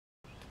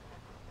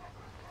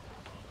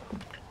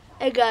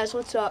Hey guys,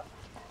 what's up?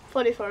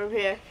 Funny Farm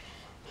here.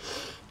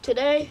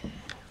 Today,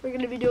 we're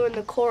going to be doing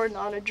the corn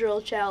on a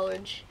drill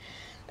challenge.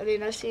 I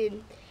mean, I've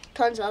seen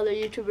tons of other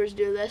YouTubers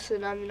do this,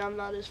 and I mean, I'm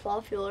not as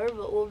popular,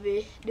 but we'll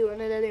be doing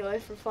it anyway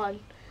for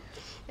fun.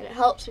 And it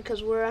helps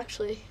because we're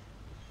actually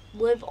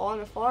live on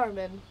a farm,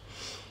 and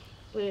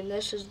I mean,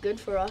 this is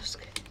good for us.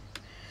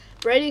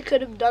 Brady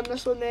could have done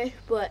this with me,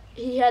 but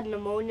he had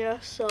pneumonia,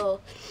 so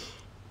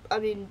I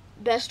mean,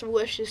 best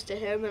wishes to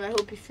him, and I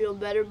hope you feel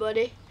better,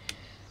 buddy.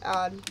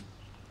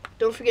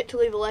 Don't forget to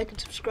leave a like and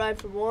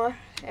subscribe for more,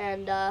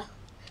 and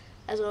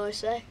as I always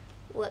say,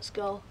 let's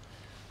go.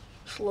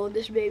 Just load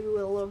this baby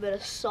with a little bit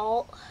of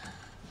salt,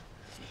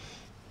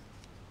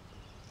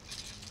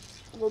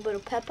 a little bit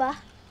of pepper.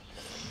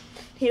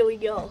 Here we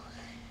go.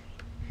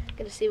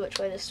 Gonna see which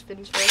way this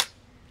spins first.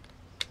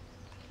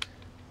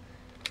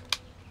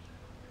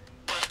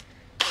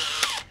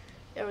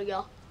 There we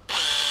go.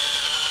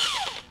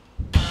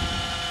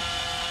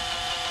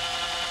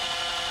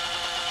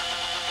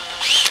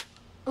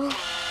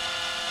 Oh.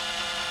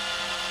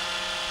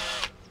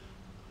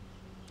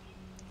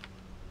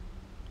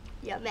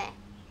 Yummy.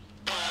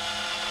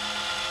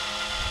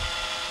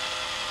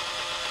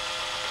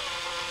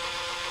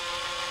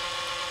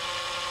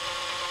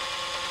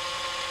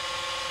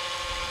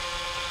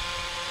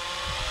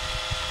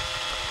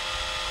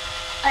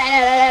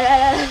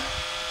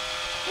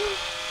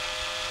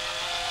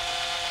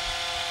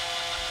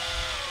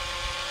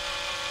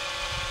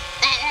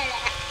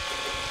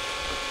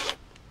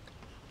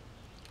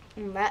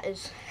 That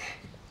is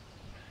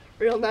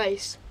real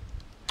nice.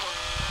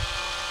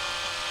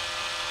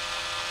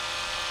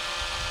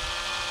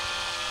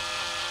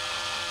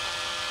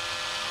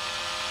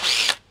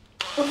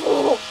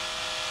 Oh.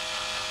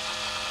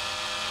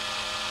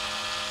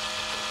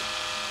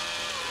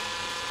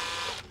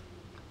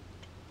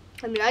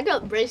 I mean, I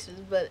got braces,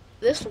 but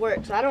this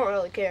works. I don't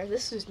really care.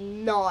 This is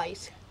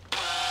nice.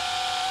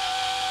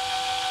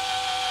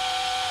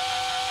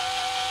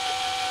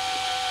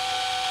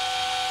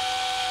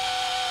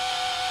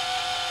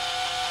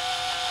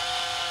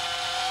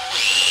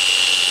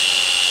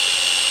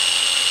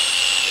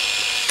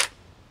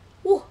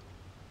 Whew.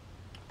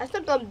 I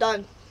think I'm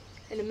done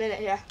in a minute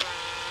here.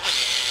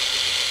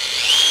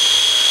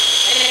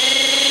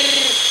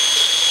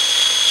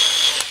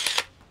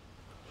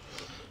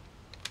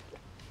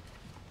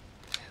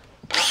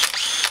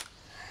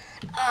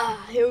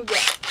 Here we go.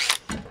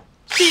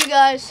 See you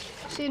guys.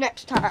 See you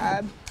next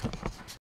time.